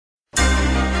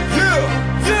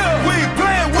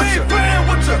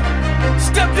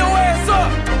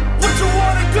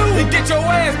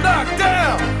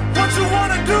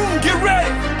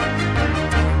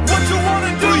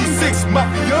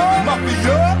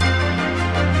Mafia.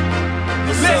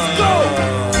 Let's go.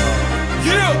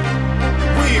 Yeah.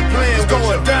 We ain't playing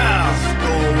going down.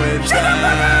 Going down.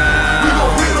 We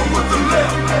gon' hit him with the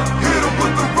left, hit him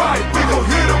with the right. We gon'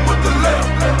 hit him with the left,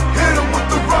 hit him with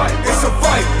the right. It's a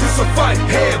fight, it's a fight.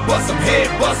 Head bust him, head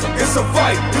bust him. It's a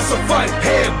fight, it's a fight.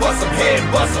 Head bust him, head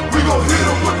bust him. We gon' hit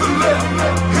him with the left,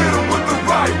 hit him with the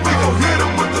right. We gon' hit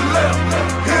him with the left,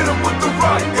 hit him with the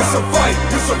right. It's a fight,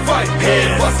 it's a fight. Head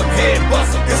bust him, head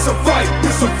bust him. It's a fight,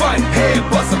 it's a fight. Head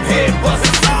bust him, head bust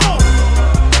him.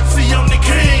 See, I'm the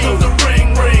king of the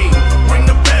ring, ring. Ring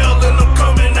the bell and I'm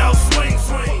coming out swing,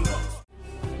 swing.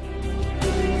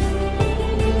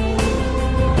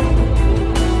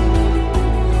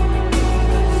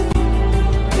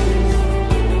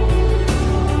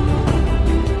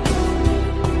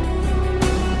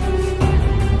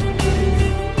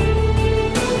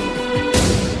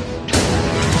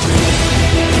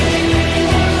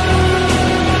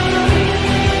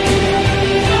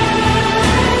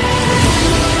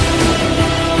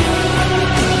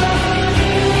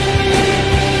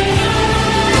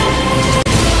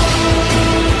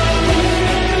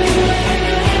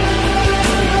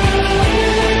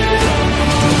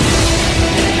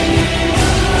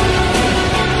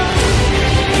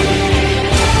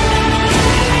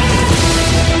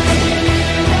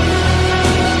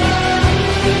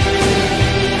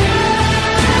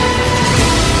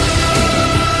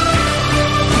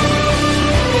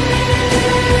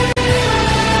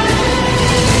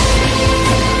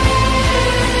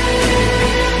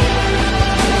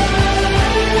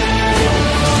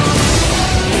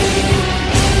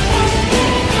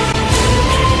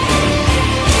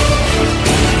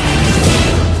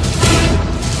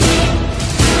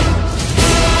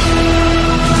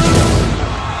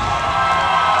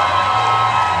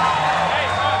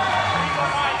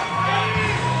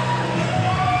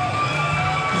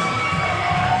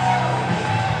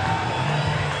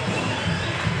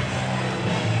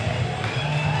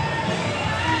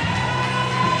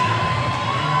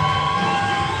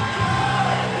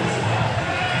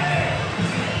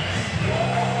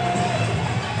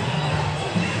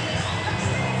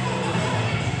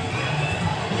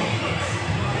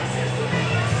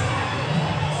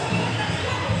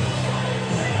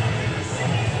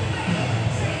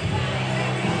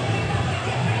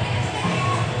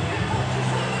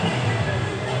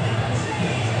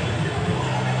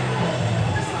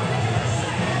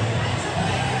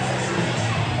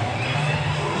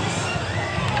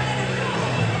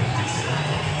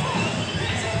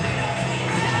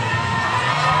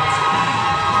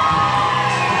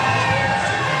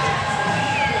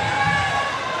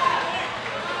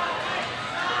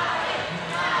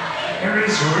 Here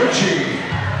is Ritchie,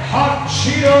 Hot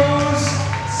Cheetos,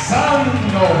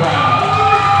 Sandoval.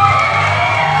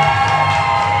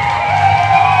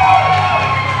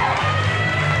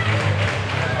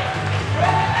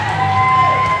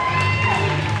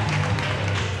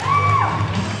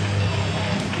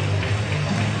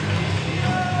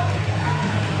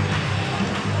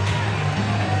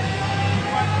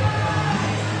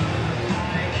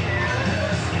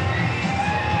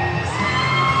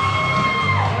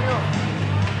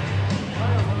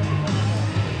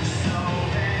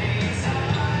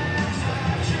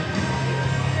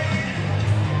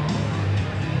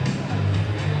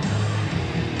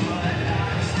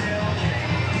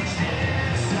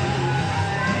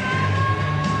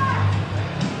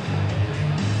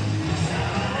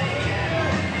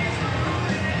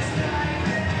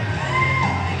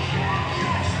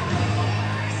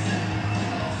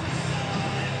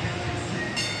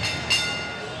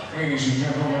 Ladies and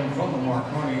gentlemen, from the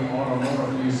Marconi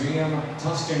Automotive Museum,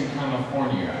 Tustin,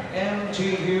 California,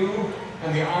 MTU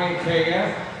and the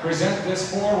IKF present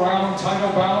this 4-round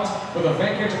title bout for the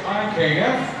vacant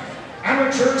IKF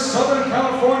Amateur Southern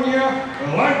California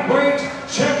Lightweight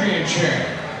Championship.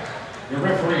 The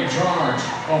referee in charge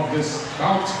of this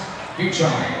bout,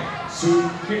 Vichai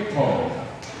Sukitpo.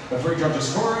 The three judges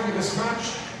scoring this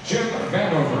match, Jim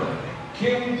Vanover,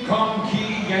 Kim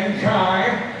Kong-ki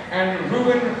Yankai, and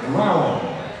Ruben Rowell.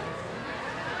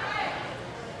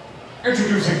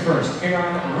 Introducing first, in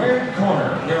our red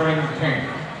corner, wearing pink,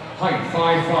 height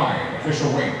 5'5",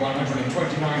 official weight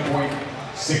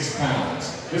 129.6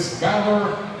 pounds. This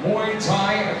Valor Muay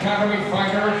Thai Academy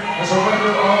fighter has a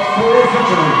record of 4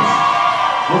 victories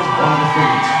with 1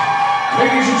 defeat.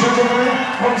 Ladies and gentlemen,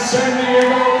 from San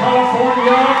Diego,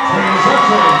 California,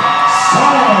 presenting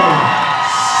Sanchez.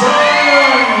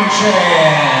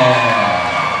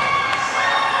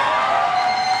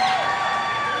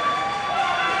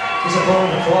 His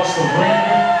opponent across the ring,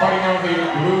 fighting out the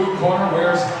blue corner,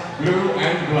 wears blue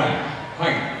and black.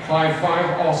 Height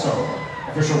 5'5", also.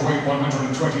 Official weight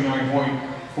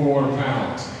 129.4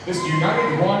 pounds. This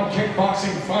United One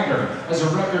kickboxing fighter has a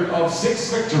record of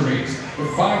 6 victories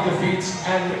with 5 defeats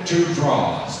and 2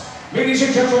 draws. Ladies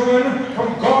and gentlemen,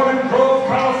 from Garden Grove,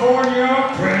 California,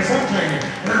 presenting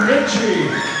Ritchie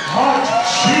Hot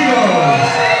Cheetos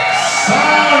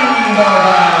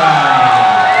Sandoval.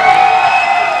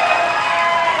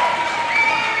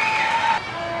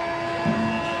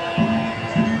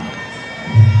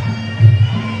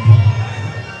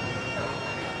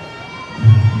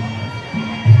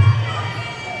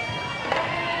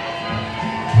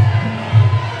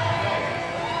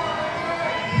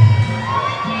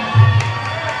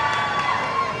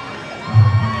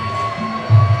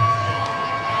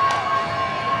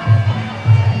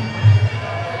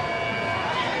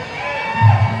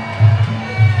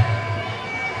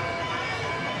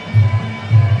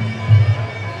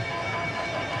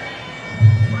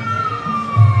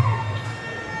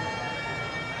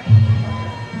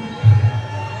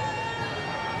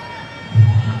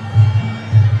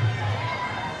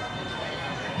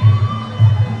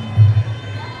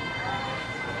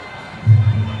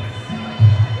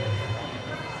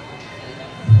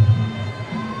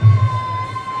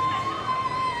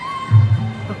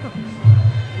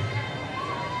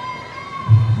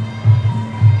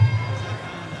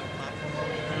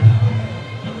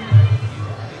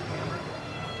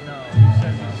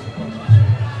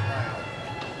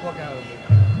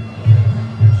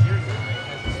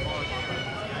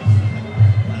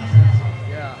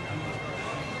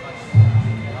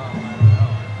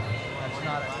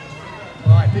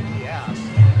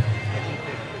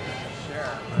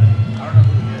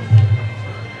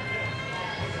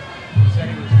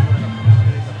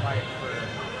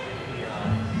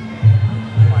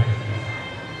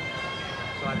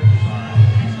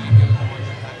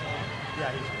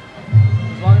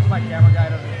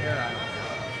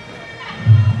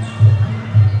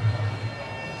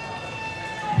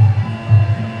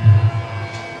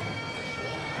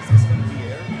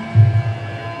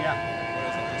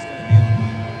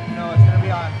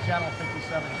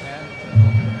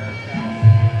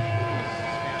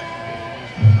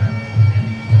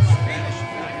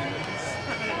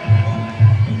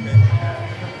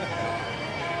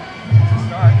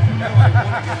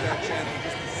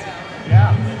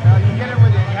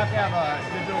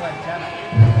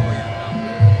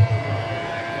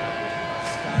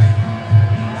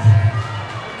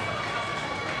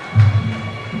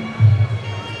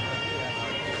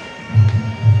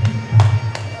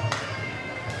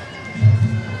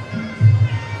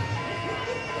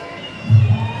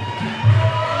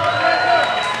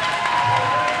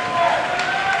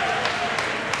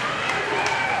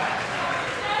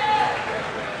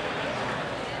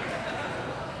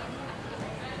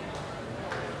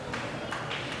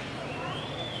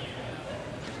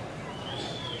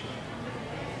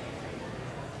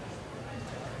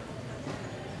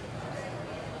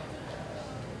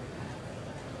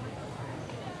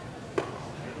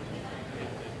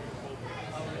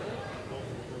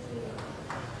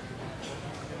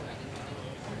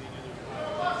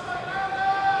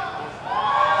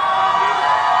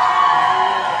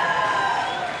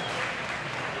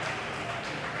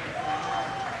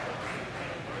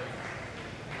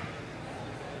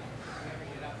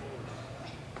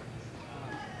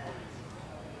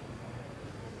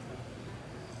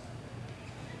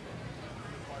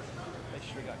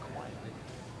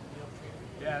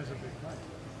 Yeah, it's a big fight.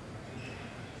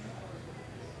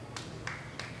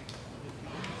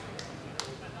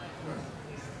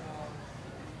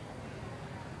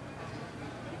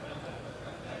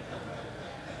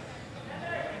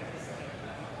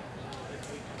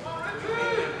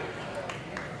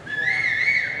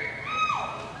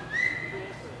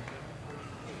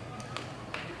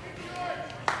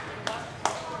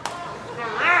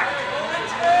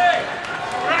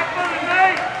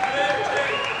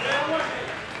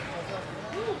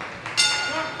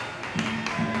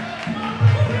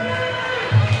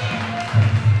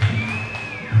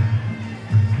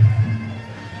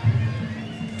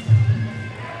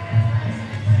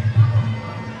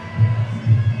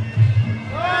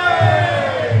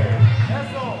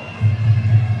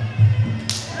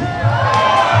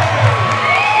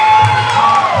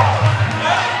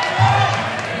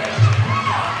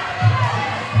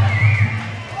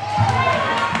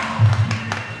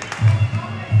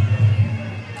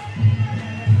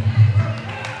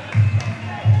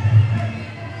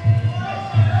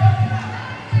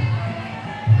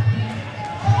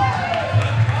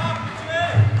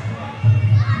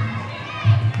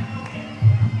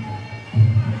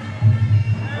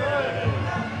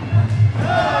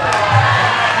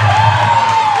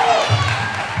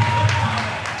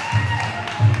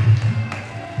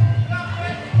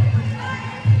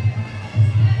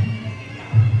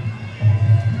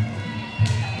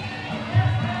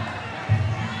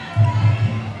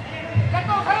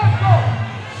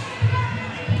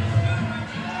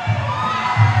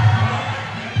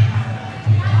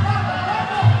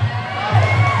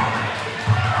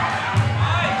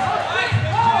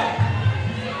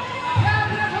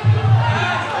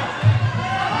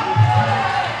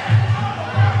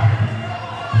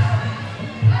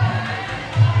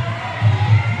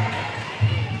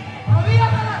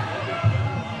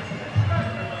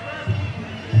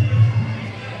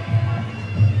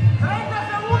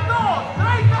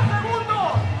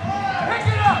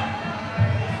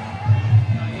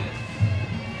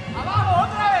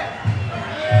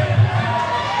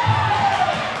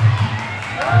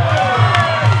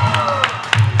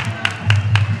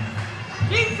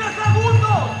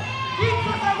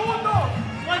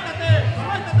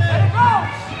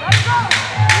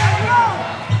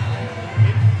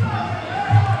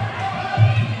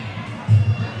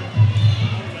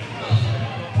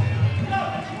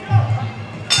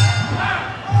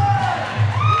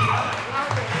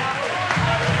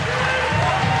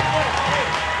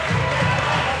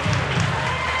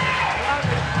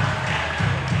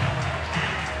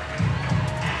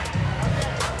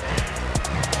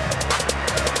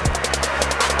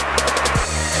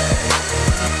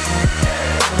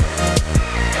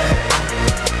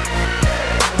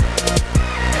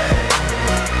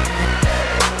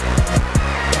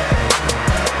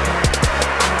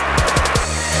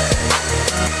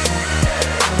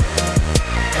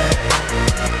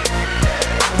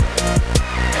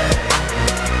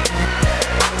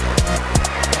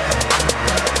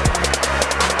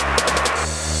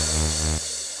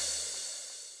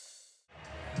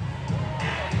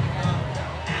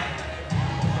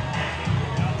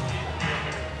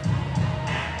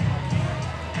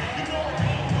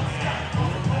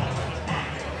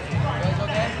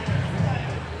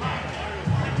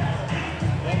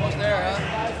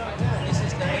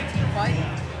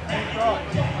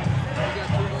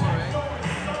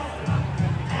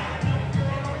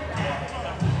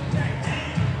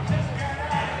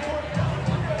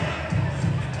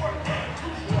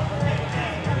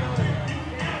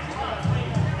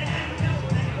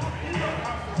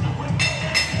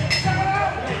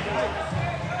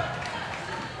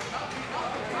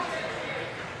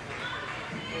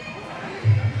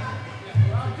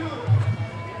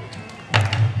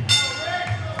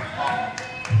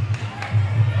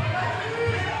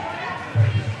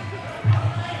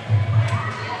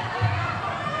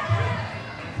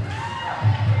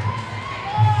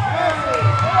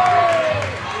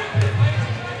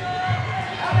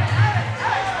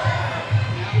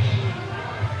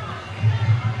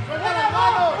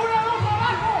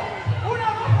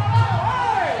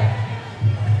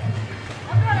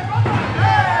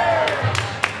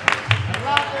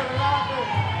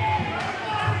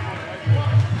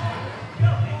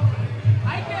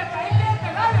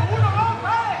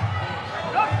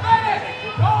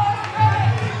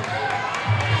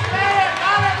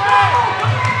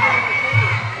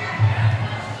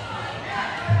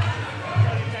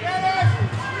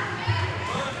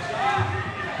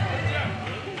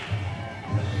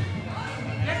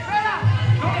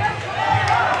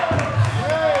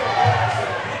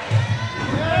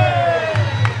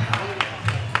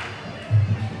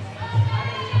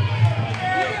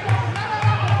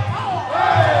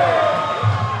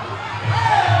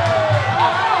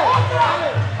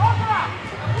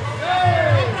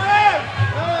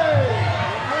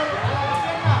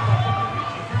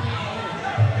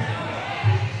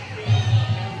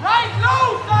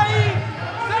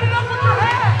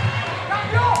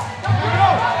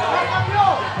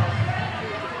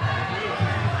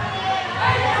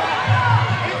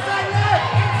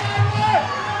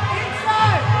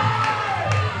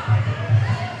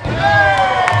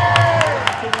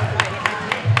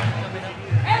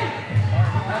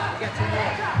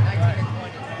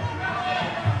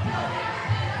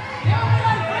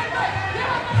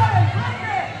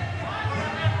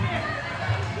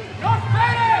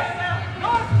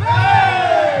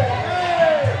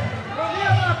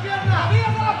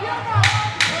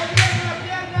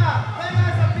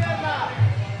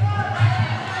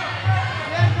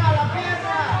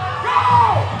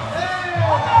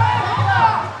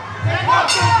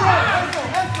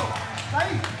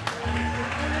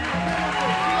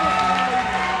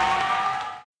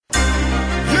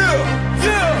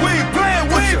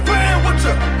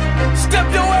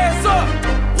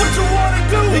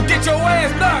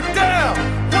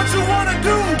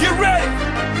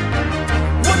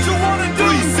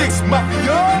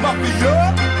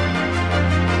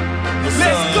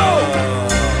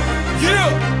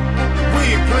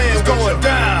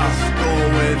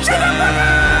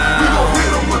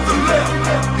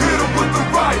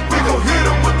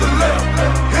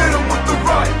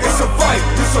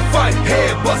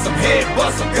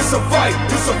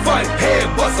 It's a fight, head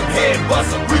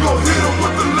bust 'em, we gon' hit 'em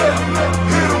with the left,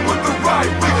 hit 'em with the right,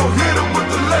 we gon' hit 'em with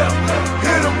the left,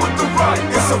 hit 'em with the right.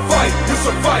 It's a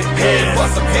fight, head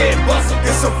bust 'em,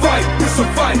 it's a fight,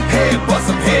 head bust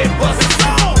 'em,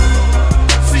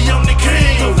 See, I'm the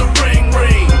king of the ring,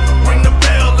 ring the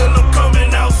bell and I'm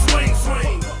coming out swing,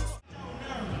 swing.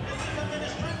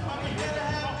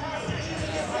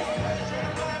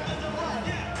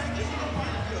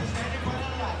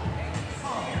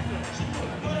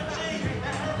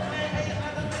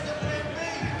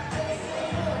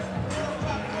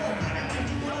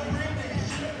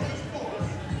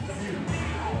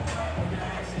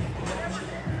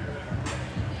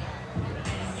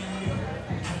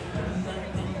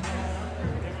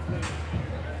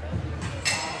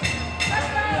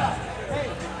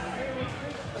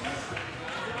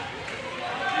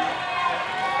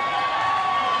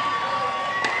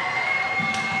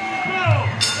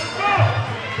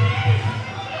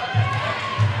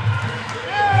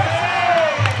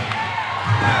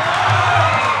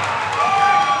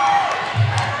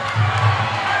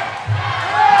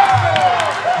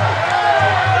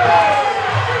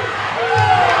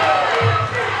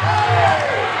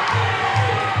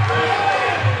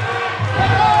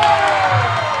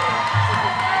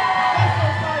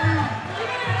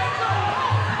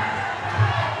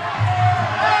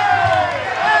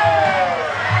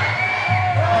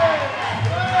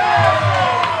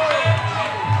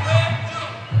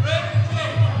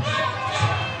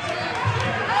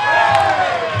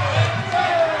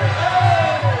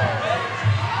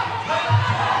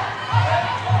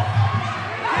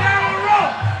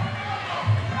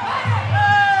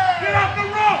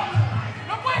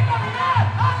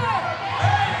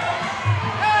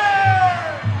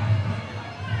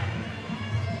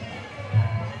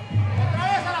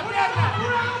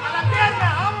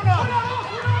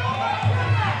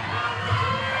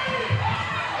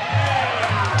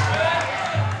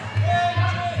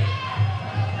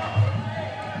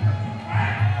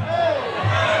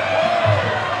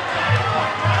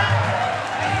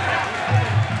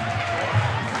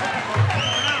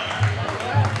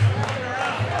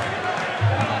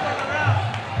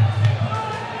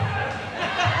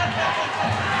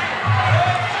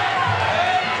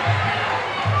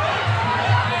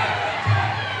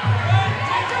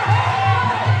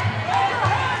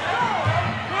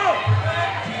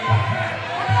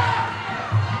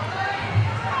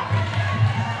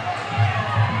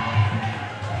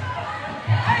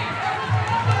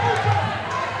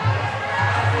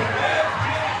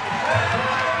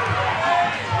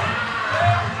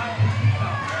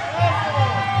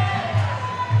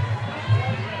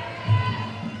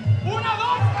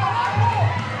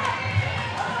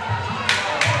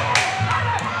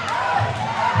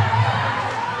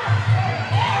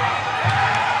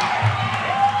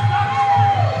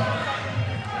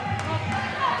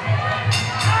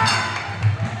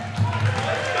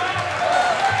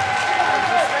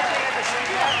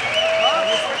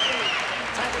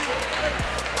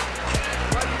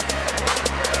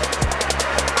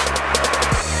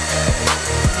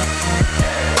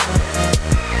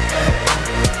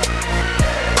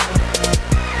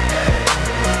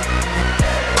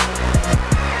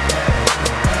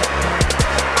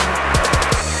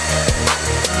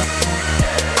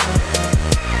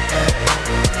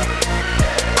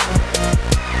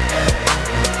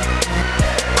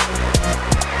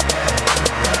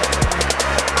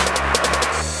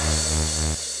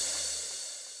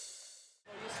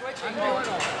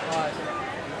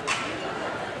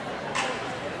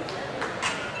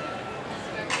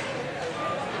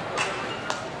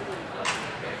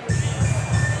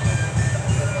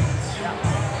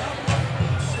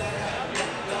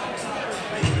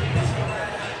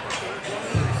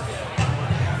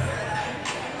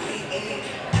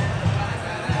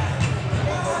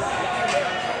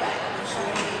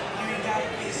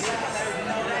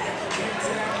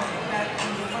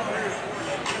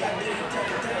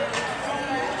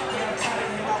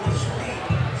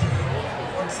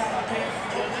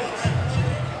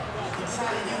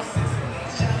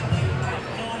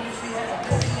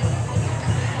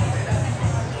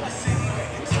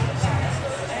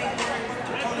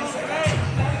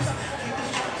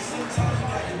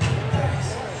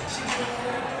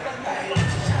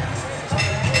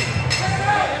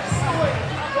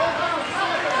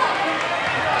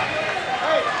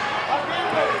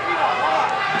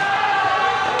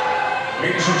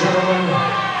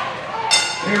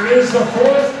 is the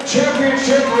fourth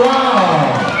championship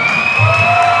round.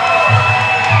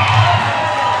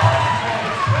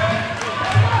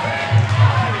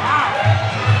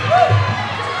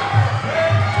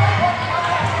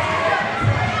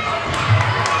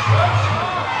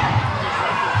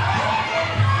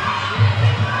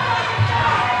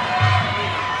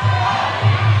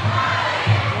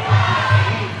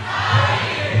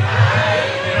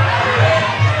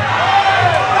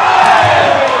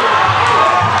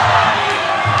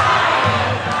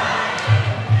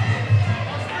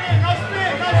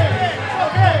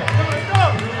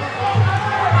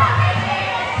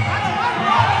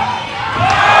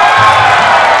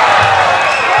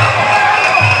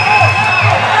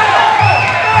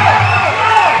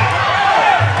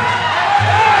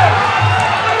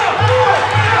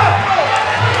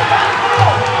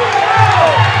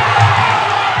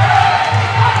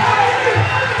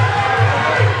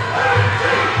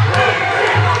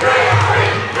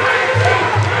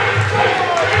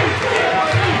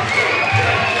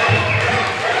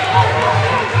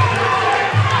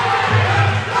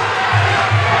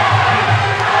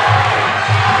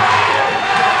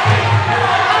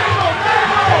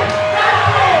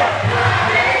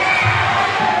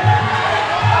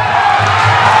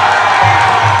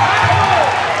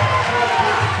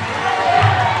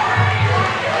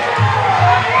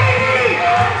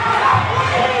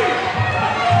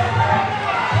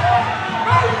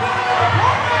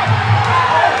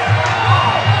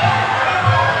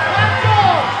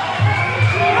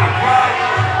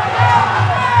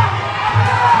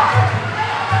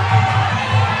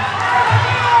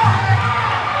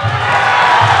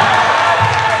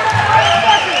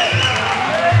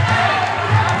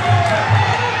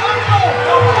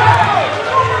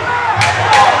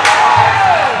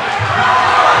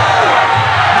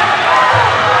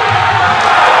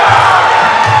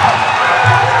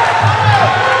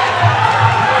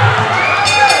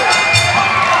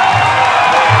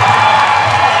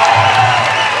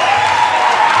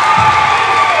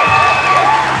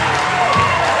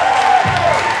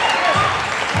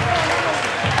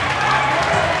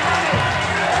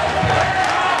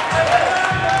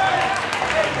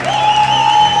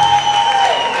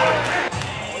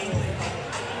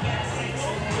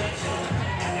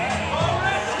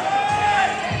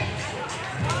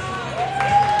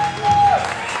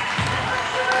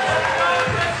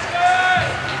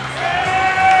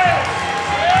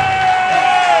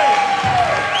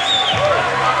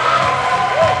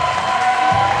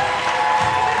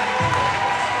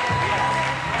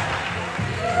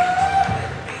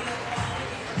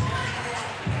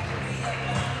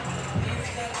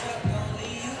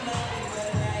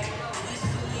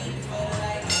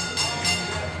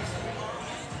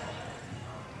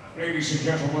 Ladies and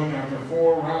gentlemen, after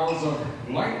 4 rounds of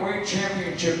lightweight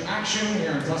championship action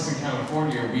here in Tustin,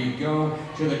 California, we go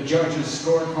to the judges'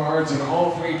 scorecards, and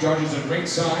all 3 judges at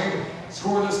ringside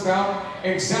score this bout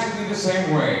exactly the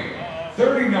same way.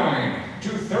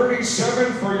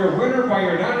 39-37 for your winner by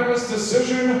unanimous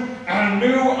decision, and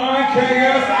new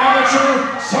IKF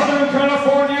Amateur Southern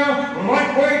California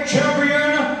lightweight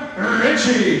champion,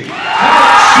 Ritchie.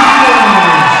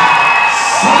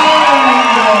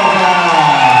 Sandoval.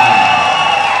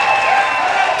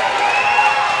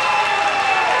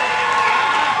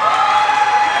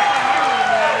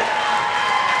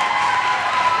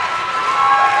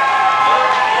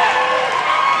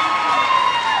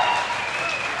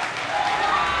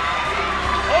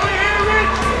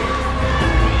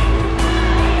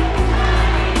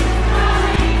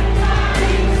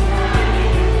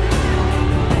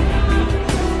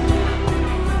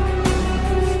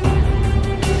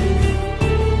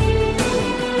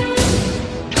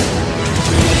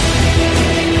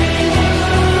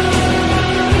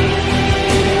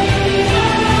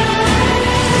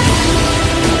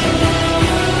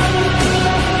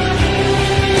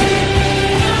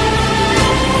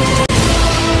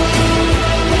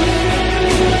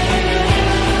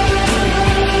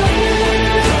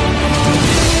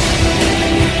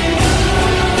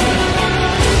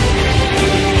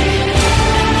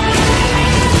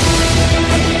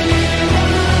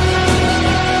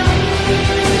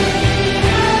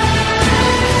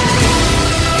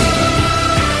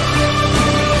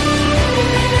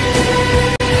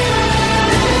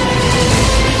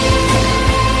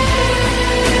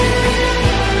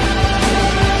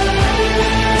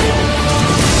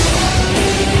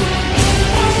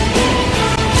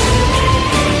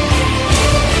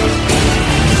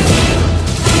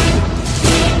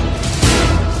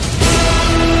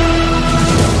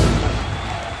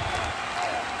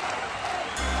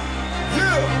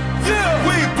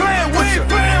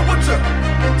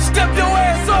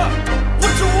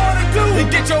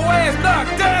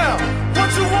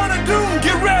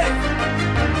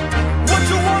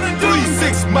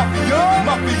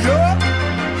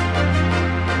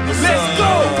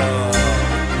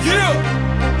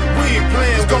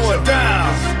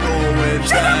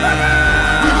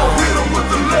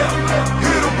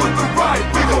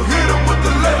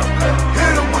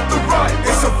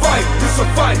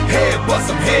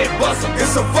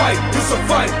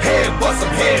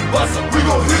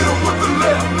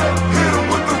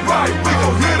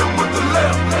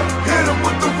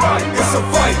 fight, it's a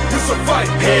fight, it's a fight.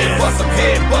 Head bust 'em,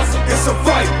 head bust 'em. It's a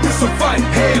fight, it's a fight.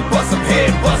 Head bust 'em,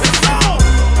 head bust 'em.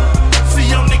 See,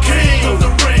 I'm the king of the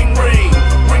ring.